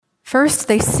First,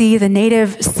 they see the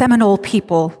native Seminole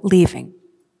people leaving.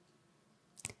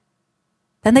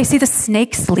 Then they see the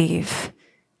snakes leave,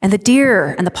 and the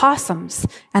deer and the possums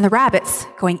and the rabbits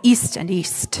going east and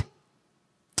east.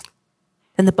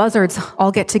 Then the buzzards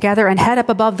all get together and head up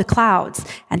above the clouds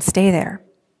and stay there.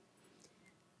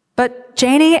 But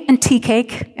Janie and Tea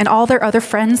Cake and all their other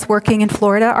friends working in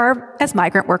Florida are, as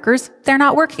migrant workers, they're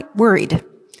not worried.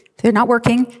 They're not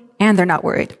working and they're not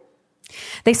worried.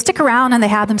 They stick around and they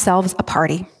have themselves a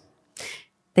party.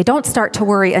 They don't start to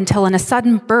worry until in a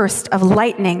sudden burst of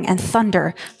lightning and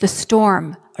thunder, the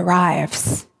storm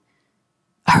arrives.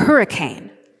 A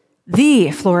hurricane,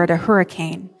 the Florida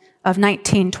hurricane of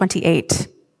 1928.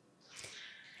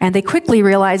 And they quickly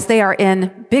realize they are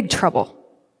in big trouble.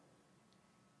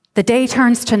 The day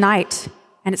turns to night,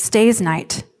 and it stays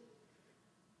night.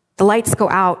 The lights go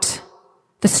out.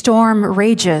 The storm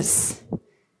rages.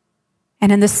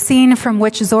 And in the scene from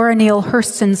which Zora Neale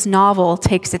Hurston's novel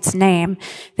takes its name,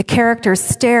 the characters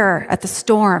stare at the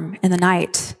storm in the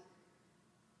night.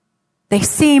 They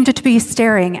seemed to be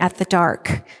staring at the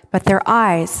dark, but their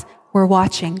eyes were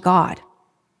watching God.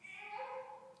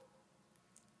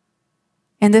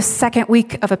 In this second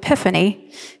week of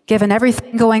Epiphany, given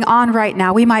everything going on right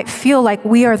now, we might feel like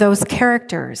we are those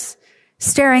characters,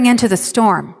 staring into the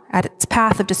storm at its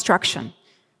path of destruction,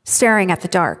 staring at the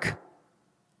dark.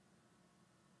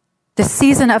 The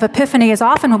season of Epiphany is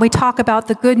often when we talk about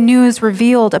the good news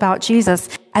revealed about Jesus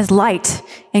as light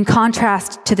in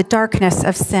contrast to the darkness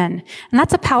of sin. And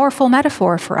that's a powerful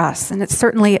metaphor for us, and it's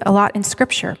certainly a lot in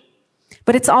Scripture.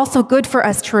 But it's also good for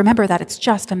us to remember that it's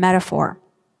just a metaphor.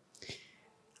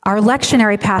 Our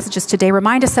lectionary passages today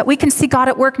remind us that we can see God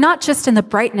at work not just in the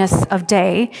brightness of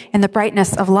day, in the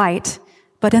brightness of light,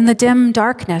 but in the dim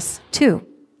darkness too.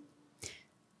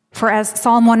 For as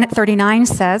Psalm 139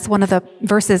 says, one of the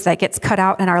verses that gets cut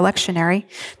out in our lectionary,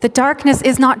 the darkness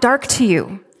is not dark to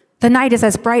you. The night is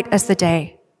as bright as the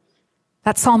day.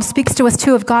 That psalm speaks to us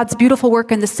too of God's beautiful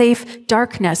work in the safe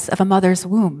darkness of a mother's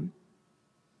womb.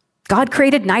 God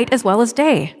created night as well as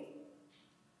day,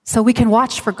 so we can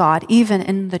watch for God even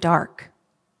in the dark.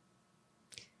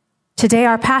 Today,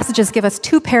 our passages give us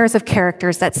two pairs of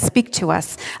characters that speak to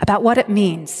us about what it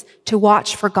means to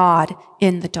watch for God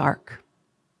in the dark.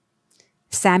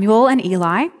 Samuel and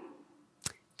Eli,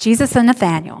 Jesus and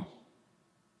Nathaniel.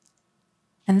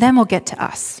 And then we'll get to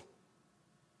us.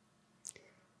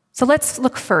 So let's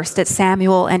look first at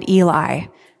Samuel and Eli.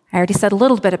 I already said a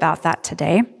little bit about that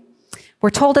today. We're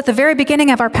told at the very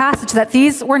beginning of our passage that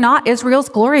these were not Israel's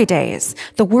glory days.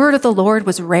 The word of the Lord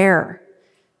was rare.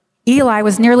 Eli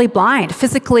was nearly blind,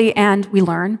 physically and, we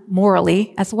learn,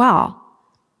 morally as well.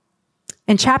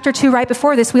 In chapter 2, right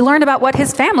before this, we learned about what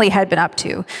his family had been up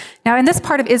to. Now, in this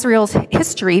part of Israel's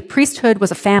history, priesthood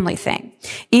was a family thing.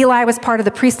 Eli was part of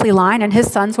the priestly line, and his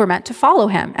sons were meant to follow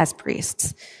him as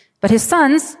priests. But his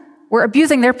sons were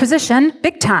abusing their position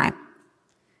big time.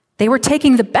 They were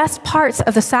taking the best parts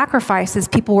of the sacrifices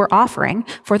people were offering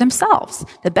for themselves,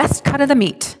 the best cut of the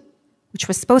meat, which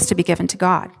was supposed to be given to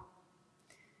God.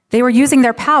 They were using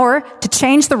their power to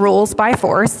change the rules by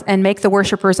force and make the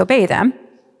worshipers obey them.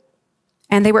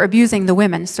 And they were abusing the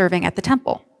women serving at the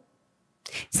temple.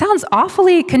 Sounds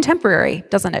awfully contemporary,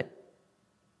 doesn't it?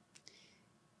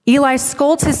 Eli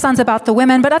scolds his sons about the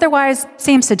women, but otherwise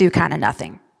seems to do kind of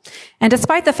nothing. And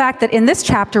despite the fact that in this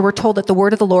chapter we're told that the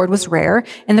word of the Lord was rare,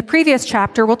 in the previous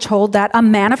chapter we're told that a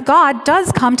man of God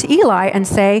does come to Eli and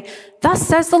say, "Thus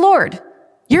says the Lord,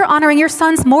 you're honoring your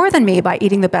sons more than me by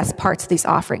eating the best parts of these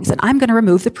offerings, and I'm going to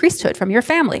remove the priesthood from your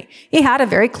family." He had a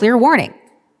very clear warning.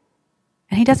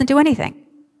 And he doesn't do anything.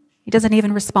 He doesn't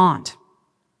even respond.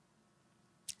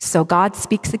 So God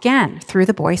speaks again through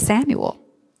the boy Samuel.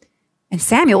 And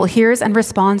Samuel hears and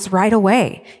responds right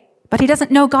away, but he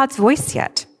doesn't know God's voice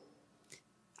yet.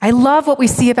 I love what we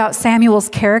see about Samuel's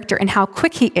character and how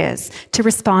quick he is to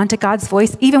respond to God's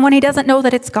voice, even when he doesn't know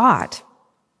that it's God.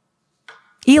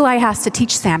 Eli has to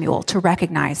teach Samuel to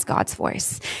recognize God's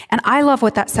voice. And I love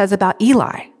what that says about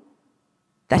Eli,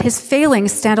 that his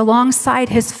failings stand alongside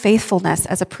his faithfulness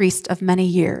as a priest of many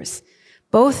years.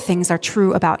 Both things are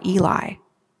true about Eli.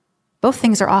 Both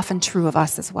things are often true of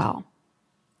us as well.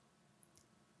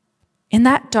 In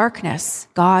that darkness,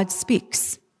 God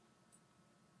speaks.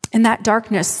 In that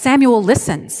darkness, Samuel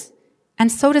listens, and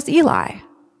so does Eli.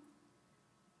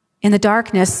 In the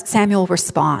darkness, Samuel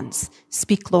responds,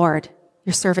 "Speak, Lord,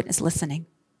 your servant is listening."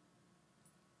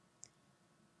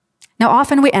 Now,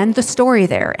 often we end the story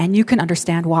there, and you can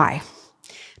understand why.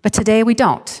 But today we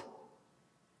don't.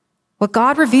 What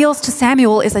God reveals to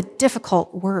Samuel is a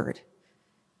difficult word.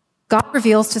 God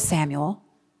reveals to Samuel,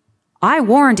 I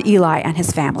warned Eli and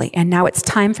his family, and now it's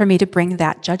time for me to bring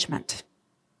that judgment.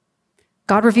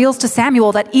 God reveals to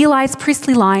Samuel that Eli's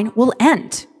priestly line will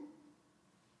end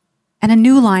and a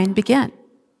new line begin.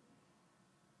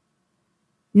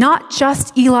 Not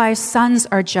just Eli's sons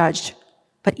are judged,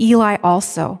 but Eli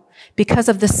also, because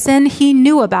of the sin he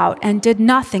knew about and did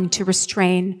nothing to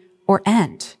restrain or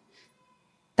end.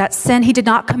 That sin he did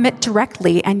not commit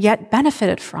directly and yet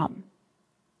benefited from.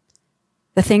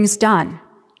 The things done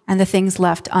and the things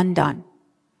left undone.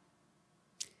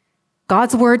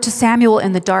 God's word to Samuel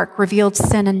in the dark revealed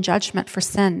sin and judgment for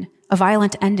sin, a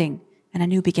violent ending and a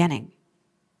new beginning.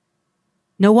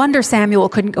 No wonder Samuel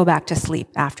couldn't go back to sleep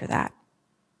after that.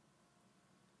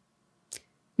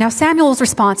 Now, Samuel's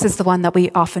response is the one that we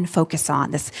often focus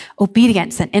on, this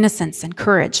obedience and innocence and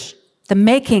courage, the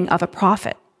making of a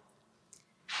prophet.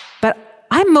 But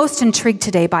I'm most intrigued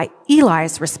today by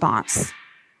Eli's response.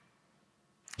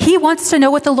 He wants to know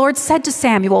what the Lord said to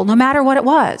Samuel, no matter what it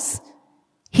was.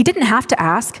 He didn't have to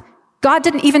ask. God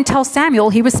didn't even tell Samuel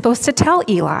he was supposed to tell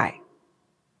Eli.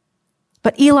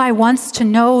 But Eli wants to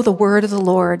know the word of the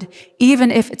Lord,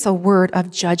 even if it's a word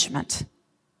of judgment.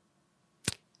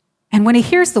 And when he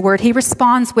hears the word, he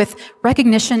responds with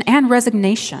recognition and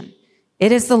resignation.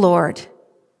 It is the Lord.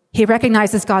 He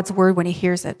recognizes God's word when he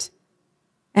hears it.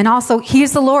 And also, he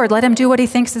is the Lord. Let him do what he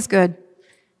thinks is good.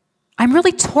 I'm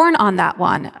really torn on that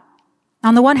one.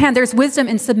 On the one hand, there's wisdom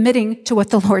in submitting to what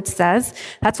the Lord says.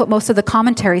 That's what most of the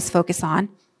commentaries focus on.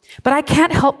 But I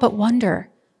can't help but wonder,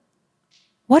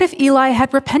 what if Eli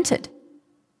had repented?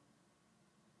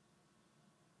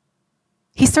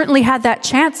 He certainly had that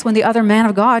chance when the other man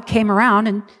of God came around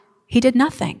and he did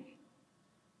nothing.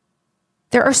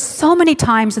 There are so many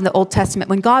times in the Old Testament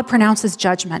when God pronounces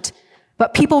judgment,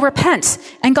 but people repent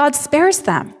and God spares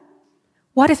them.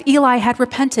 What if Eli had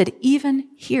repented even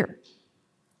here?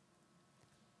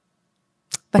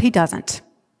 But he doesn't.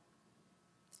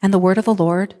 And the word of the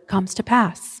Lord comes to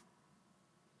pass.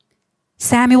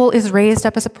 Samuel is raised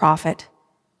up as a prophet.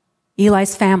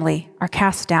 Eli's family are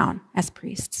cast down as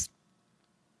priests.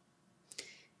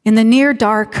 In the near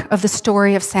dark of the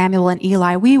story of Samuel and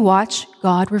Eli, we watch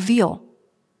God reveal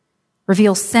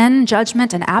sin,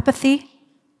 judgment, and apathy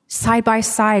side by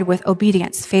side with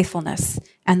obedience, faithfulness,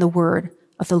 and the word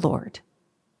of the Lord.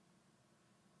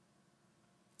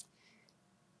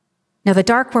 Now, the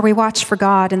dark where we watch for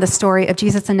God in the story of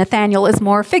Jesus and Nathanael is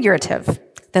more figurative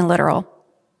than literal.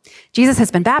 Jesus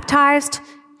has been baptized.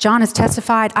 John has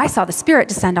testified, I saw the Spirit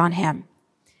descend on him.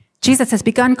 Jesus has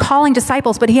begun calling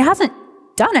disciples, but he hasn't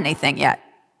done anything yet.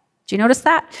 Do you notice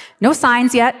that? No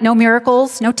signs yet, no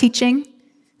miracles, no teaching.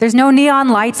 There's no neon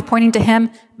lights pointing to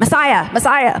him, Messiah,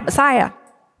 Messiah, Messiah.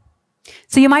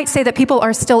 So you might say that people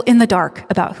are still in the dark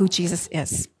about who Jesus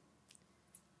is.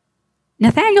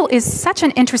 Nathanael is such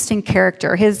an interesting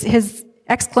character. His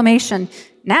exclamation,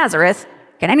 Nazareth,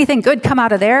 can anything good come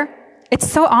out of there? It's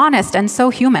so honest and so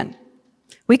human.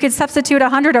 We could substitute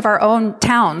 100 of our own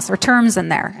towns or terms in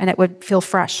there, and it would feel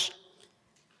fresh.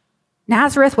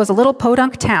 Nazareth was a little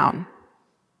podunk town.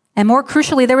 And more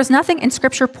crucially, there was nothing in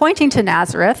Scripture pointing to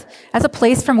Nazareth as a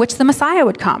place from which the Messiah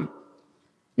would come.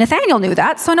 Nathanael knew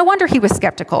that, so no wonder he was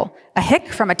skeptical. A hick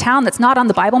from a town that's not on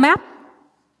the Bible map?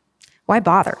 Why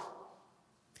bother?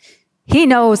 He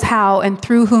knows how and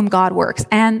through whom God works,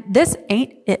 and this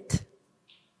ain't it.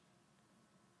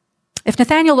 If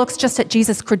Nathanael looks just at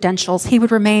Jesus' credentials, he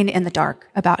would remain in the dark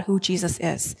about who Jesus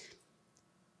is.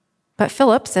 But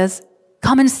Philip says,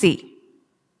 come and see.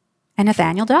 And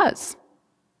Nathanael does.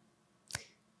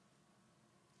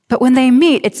 But when they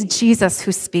meet, it's Jesus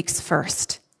who speaks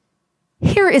first.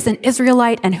 Here is an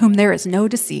Israelite in whom there is no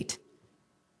deceit.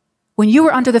 When you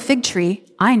were under the fig tree,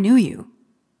 I knew you.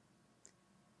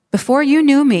 Before you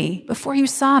knew me, before you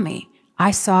saw me,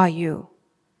 I saw you.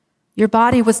 Your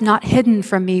body was not hidden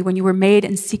from me when you were made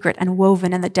in secret and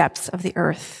woven in the depths of the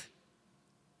earth.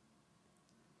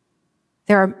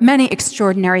 There are many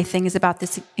extraordinary things about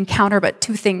this encounter, but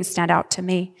two things stand out to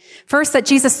me. First, that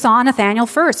Jesus saw Nathanael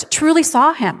first, truly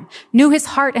saw him, knew his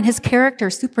heart and his character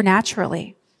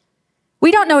supernaturally.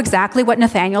 We don't know exactly what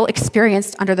Nathanael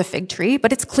experienced under the fig tree,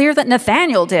 but it's clear that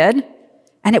Nathanael did,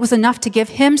 and it was enough to give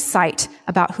him sight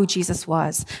about who Jesus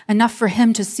was, enough for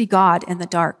him to see God in the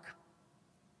dark.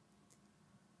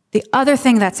 The other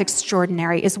thing that's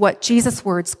extraordinary is what Jesus'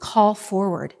 words call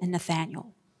forward in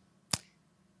Nathanael.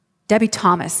 Debbie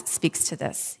Thomas speaks to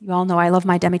this. You all know I love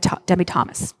my Debbie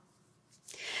Thomas.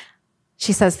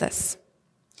 She says this,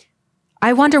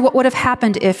 I wonder what would have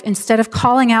happened if, instead of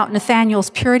calling out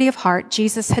Nathanael's purity of heart,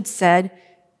 Jesus had said,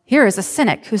 here is a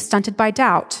cynic who's stunted by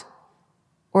doubt.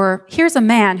 Or here's a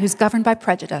man who's governed by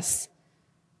prejudice.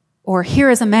 Or here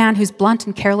is a man who's blunt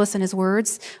and careless in his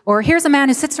words. Or here's a man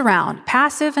who sits around,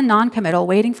 passive and non-committal,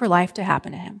 waiting for life to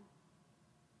happen to him.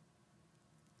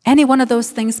 Any one of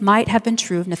those things might have been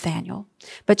true of Nathanael,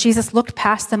 but Jesus looked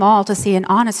past them all to see an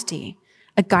honesty,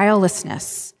 a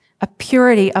guilelessness, a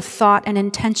purity of thought and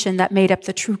intention that made up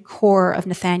the true core of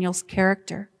Nathanael's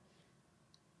character.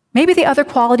 Maybe the other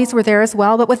qualities were there as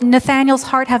well, but would Nathanael's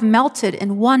heart have melted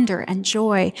in wonder and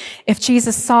joy if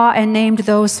Jesus saw and named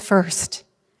those first?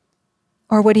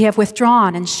 Or would he have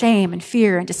withdrawn in shame and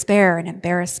fear and despair and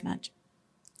embarrassment?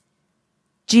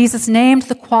 Jesus named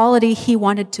the quality he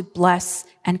wanted to bless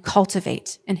and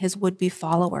cultivate in his would-be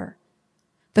follower,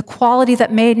 the quality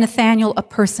that made Nathanael a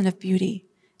person of beauty,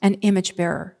 an image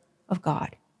bearer of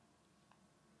God.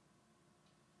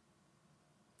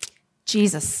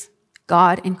 Jesus,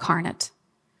 God incarnate,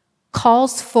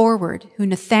 calls forward who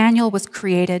Nathanael was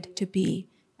created to be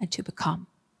and to become.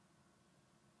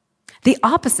 The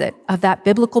opposite of that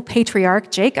biblical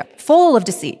patriarch Jacob, full of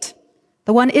deceit,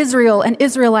 the one Israel and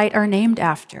Israelite are named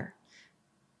after.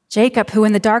 Jacob, who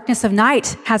in the darkness of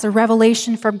night has a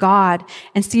revelation from God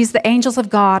and sees the angels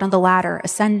of God on the ladder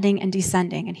ascending and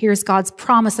descending and hears God's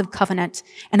promise of covenant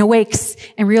and awakes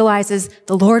and realizes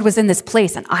the Lord was in this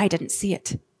place and I didn't see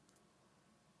it.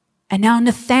 And now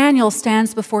Nathanael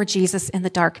stands before Jesus in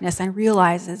the darkness and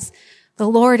realizes the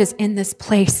Lord is in this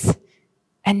place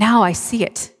and now I see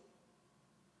it.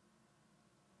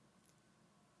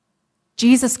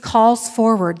 Jesus calls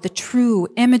forward the true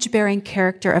image-bearing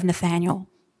character of Nathanael.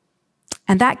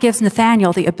 And that gives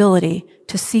Nathanael the ability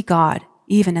to see God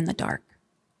even in the dark.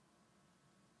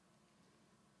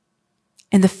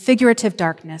 In the figurative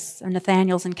darkness of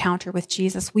Nathanael's encounter with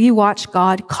Jesus, we watch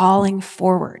God calling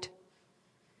forward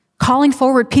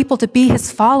people to be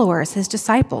his followers, his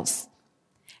disciples,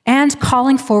 and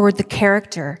calling forward the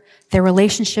character their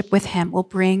relationship with him will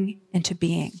bring into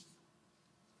being.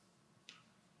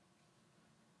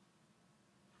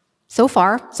 So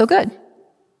far, so good.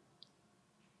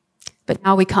 But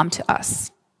now we come to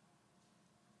us.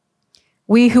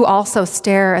 We who also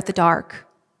stare at the dark,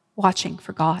 watching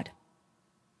for God.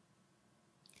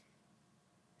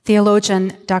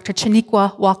 Theologian Dr.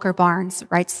 Chaniqua Walker Barnes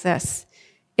writes this: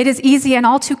 "It is easy and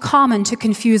all too common to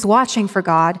confuse watching for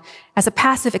God as a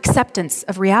passive acceptance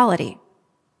of reality.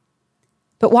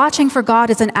 But watching for God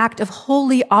is an act of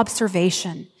holy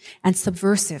observation and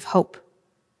subversive hope.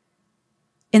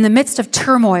 In the midst of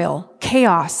turmoil,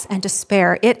 chaos, and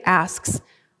despair, it asks,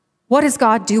 what is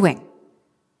God doing?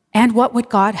 And what would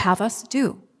God have us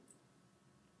do?"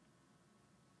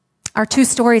 Our two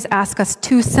stories ask us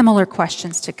two similar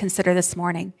questions to consider this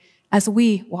morning as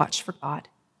we watch for God.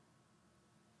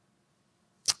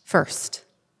 First,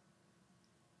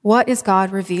 what is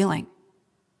God revealing?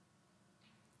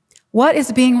 What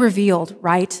is being revealed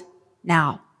right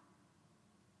now?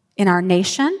 In our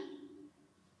nation?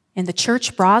 In the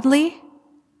church broadly?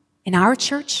 In our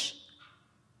church?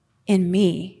 In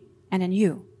me and in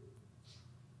you?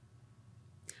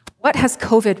 What has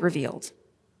COVID revealed?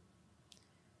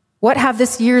 What have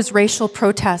this year's racial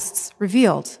protests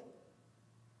revealed?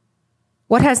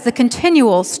 What has the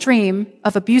continual stream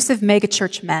of abusive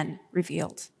megachurch men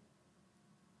revealed?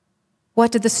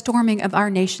 What did the storming of our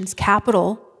nation's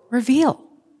capital reveal?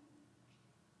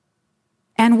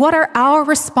 And what are our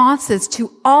responses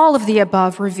to all of the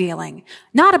above revealing?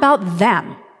 Not about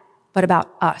them, but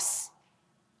about us.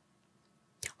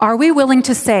 Are we willing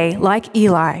to say, like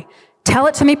Eli, tell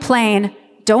it to me plain,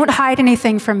 don't hide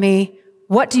anything from me,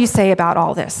 what do you say about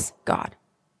all this, God?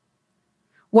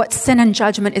 What sin and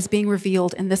judgment is being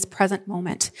revealed in this present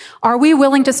moment? Are we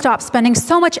willing to stop spending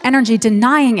so much energy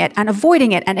denying it and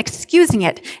avoiding it and excusing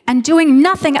it and doing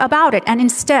nothing about it, and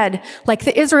instead, like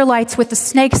the Israelites with the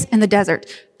snakes in the desert,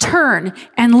 turn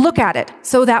and look at it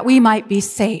so that we might be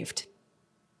saved?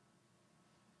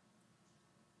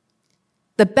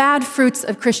 The bad fruits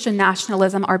of Christian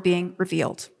nationalism are being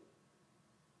revealed.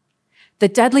 The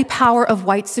deadly power of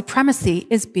white supremacy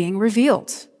is being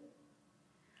revealed.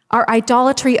 Our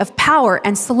idolatry of power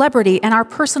and celebrity and our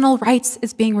personal rights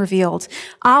is being revealed.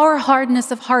 Our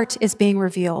hardness of heart is being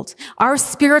revealed. Our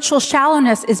spiritual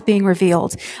shallowness is being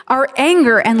revealed. Our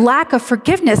anger and lack of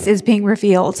forgiveness is being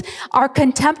revealed. Our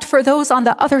contempt for those on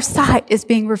the other side is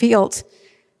being revealed.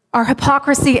 Our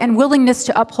hypocrisy and willingness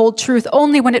to uphold truth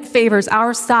only when it favors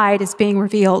our side is being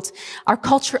revealed. Our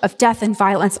culture of death and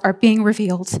violence are being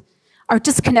revealed. Our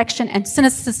disconnection and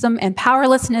cynicism and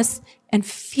powerlessness and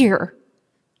fear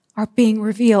are being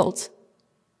revealed.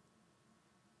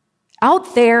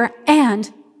 Out there and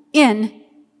in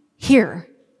here.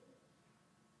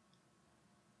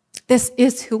 This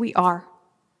is who we are.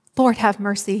 Lord, have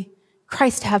mercy.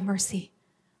 Christ, have mercy.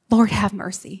 Lord, have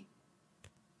mercy.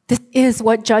 This is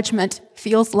what judgment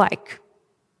feels like.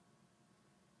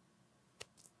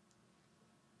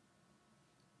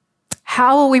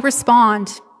 How will we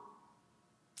respond,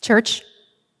 church?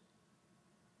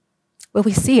 Will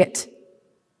we see it?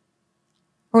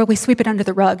 Or will we sweep it under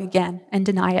the rug again and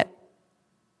deny it?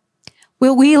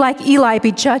 Will we, like Eli,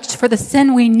 be judged for the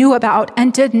sin we knew about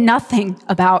and did nothing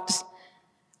about?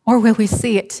 Or will we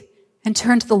see it and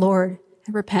turn to the Lord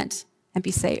and repent and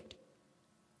be saved?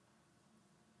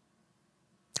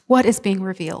 What is being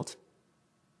revealed?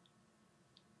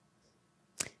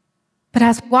 But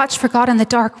as we watch for God in the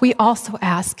dark, we also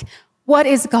ask, what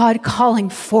is God calling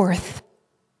forth?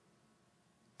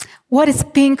 What is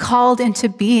being called into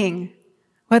being,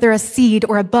 whether a seed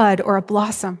or a bud or a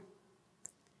blossom?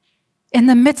 In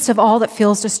the midst of all that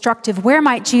feels destructive, where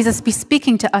might Jesus be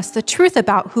speaking to us the truth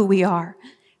about who we are,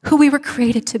 who we were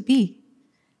created to be,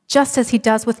 just as he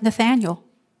does with Nathanael?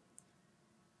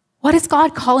 What is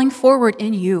God calling forward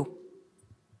in you,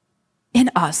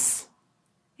 in us,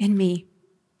 in me?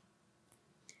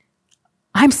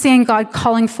 I'm seeing God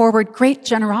calling forward great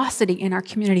generosity in our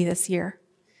community this year,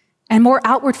 and more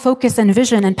outward focus and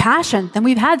vision and passion than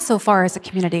we've had so far as a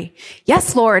community.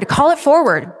 Yes, Lord, call it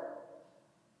forward.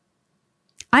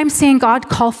 I'm seeing God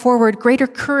call forward greater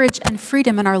courage and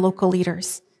freedom in our local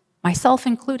leaders, myself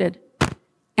included,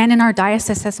 and in our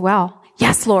diocese as well.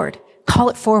 Yes, Lord, call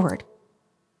it forward.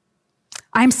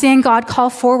 I'm seeing God call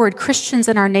forward Christians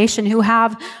in our nation who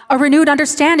have a renewed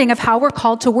understanding of how we're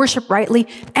called to worship rightly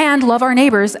and love our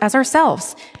neighbors as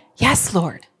ourselves. Yes,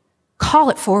 Lord, call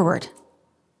it forward.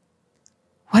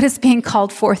 What is being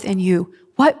called forth in you?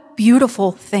 What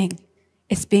beautiful thing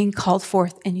is being called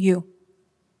forth in you?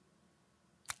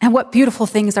 And what beautiful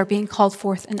things are being called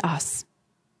forth in us?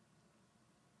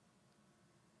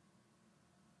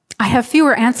 I have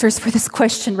fewer answers for this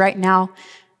question right now.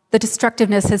 The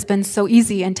destructiveness has been so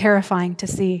easy and terrifying to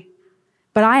see.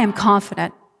 But I am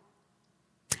confident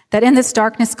that in this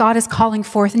darkness, God is calling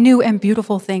forth new and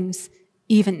beautiful things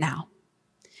even now.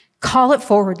 Call it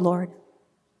forward, Lord.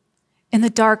 In the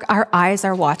dark, our eyes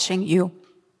are watching you.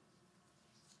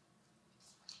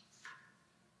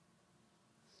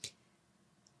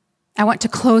 I want to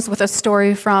close with a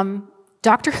story from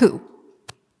Doctor Who.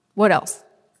 What else?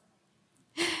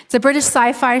 It's a British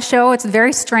sci-fi show. It's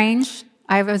very strange.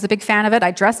 I was a big fan of it.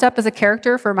 I dressed up as a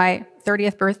character for my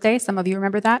 30th birthday. Some of you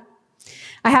remember that.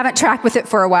 I haven't tracked with it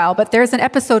for a while, but there's an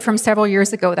episode from several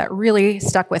years ago that really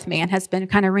stuck with me and has been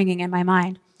kind of ringing in my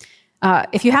mind.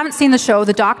 If you haven't seen the show,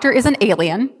 the Doctor is an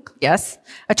alien, yes,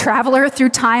 a traveler through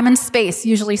time and space,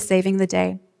 usually saving the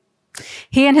day.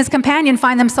 He and his companion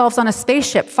find themselves on a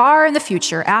spaceship far in the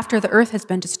future after the Earth has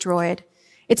been destroyed.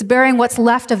 It's bearing what's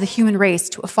left of the human race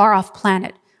to a far-off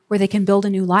planet where they can build a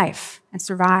new life and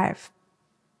survive.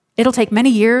 It'll take many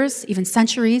years, even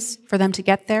centuries, for them to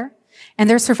get there, and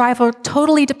their survival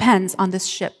totally depends on this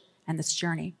ship and this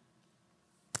journey.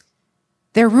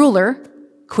 Their ruler,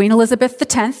 Queen Elizabeth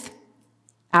X,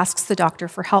 asks the Doctor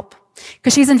for help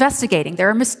because she's investigating. There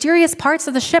are mysterious parts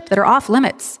of the ship that are off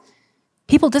limits.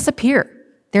 People disappear.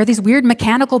 They're these weird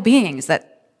mechanical beings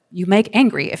that you make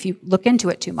angry if you look into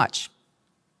it too much.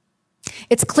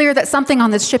 It's clear that something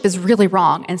on this ship is really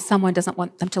wrong and someone doesn't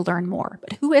want them to learn more.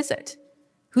 But who is it?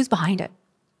 Who's behind it?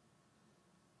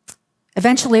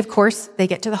 Eventually, of course, they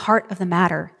get to the heart of the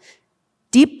matter.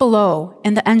 Deep below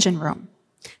in the engine room,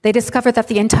 they discover that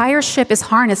the entire ship is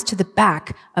harnessed to the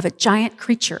back of a giant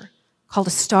creature called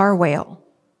a star whale.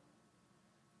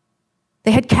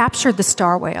 They had captured the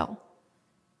star whale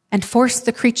and forced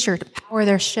the creature to power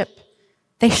their ship.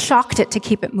 They shocked it to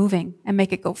keep it moving and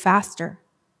make it go faster.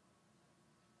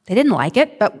 They didn't like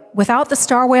it, but without the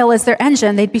star whale as their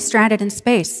engine, they'd be stranded in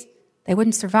space. They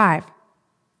wouldn't survive.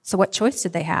 So what choice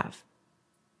did they have?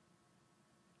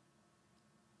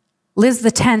 Liz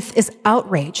X is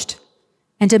outraged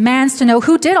and demands to know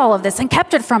who did all of this and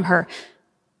kept it from her.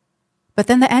 But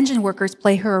then the engine workers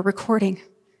play her a recording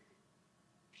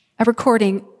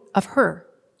of her.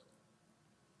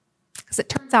 Because it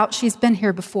turns out she's been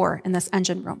here before in this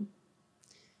engine room.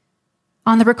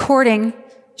 On the recording,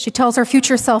 she tells her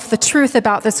future self the truth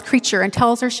about this creature and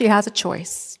tells her she has a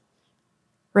choice.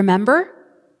 Remember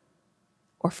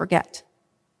or forget.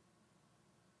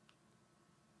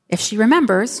 If she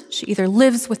remembers, she either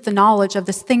lives with the knowledge of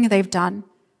this thing they've done,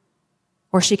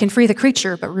 or she can free the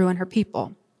creature but ruin her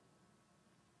people.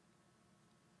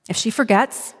 If she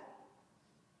forgets,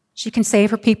 she can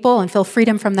save her people and feel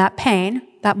freedom from that pain,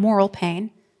 that moral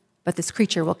pain, but this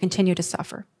creature will continue to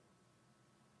suffer.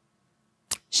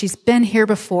 She's been here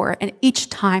before, and each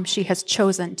time she has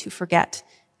chosen to forget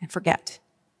and forget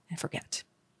and forget.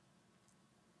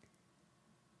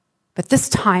 But this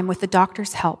time, with the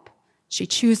doctor's help, she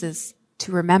chooses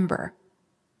to remember.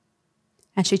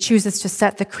 And she chooses to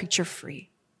set the creature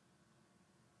free.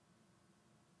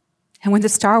 And when the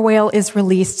star whale is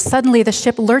released, suddenly the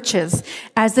ship lurches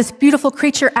as this beautiful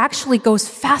creature actually goes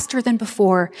faster than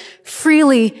before,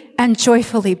 freely and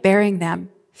joyfully bearing them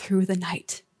through the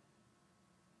night.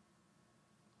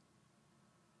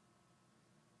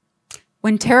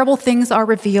 When terrible things are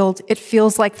revealed, it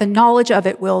feels like the knowledge of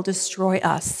it will destroy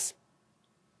us.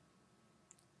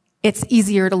 It's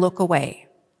easier to look away,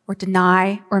 or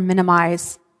deny, or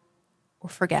minimize, or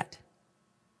forget.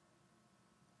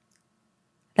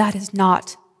 That is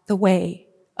not the way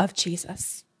of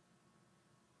Jesus.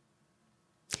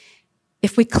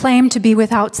 If we claim to be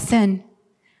without sin,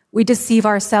 we deceive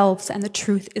ourselves and the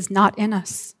truth is not in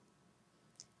us.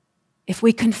 If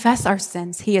we confess our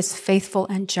sins, he is faithful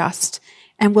and just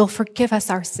and will forgive us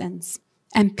our sins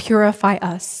and purify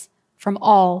us from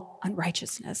all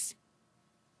unrighteousness.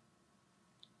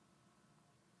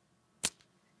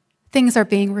 Things are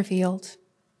being revealed.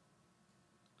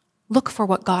 Look for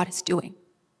what God is doing.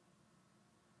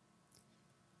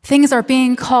 Things are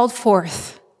being called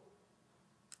forth.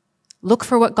 Look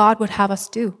for what God would have us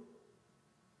do.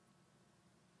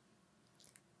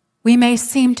 We may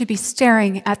seem to be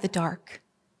staring at the dark,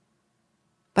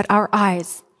 but our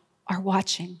eyes are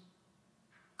watching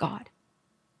God.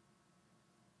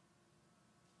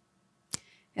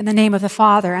 In the name of the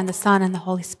Father, and the Son, and the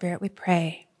Holy Spirit, we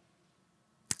pray.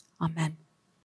 Amen.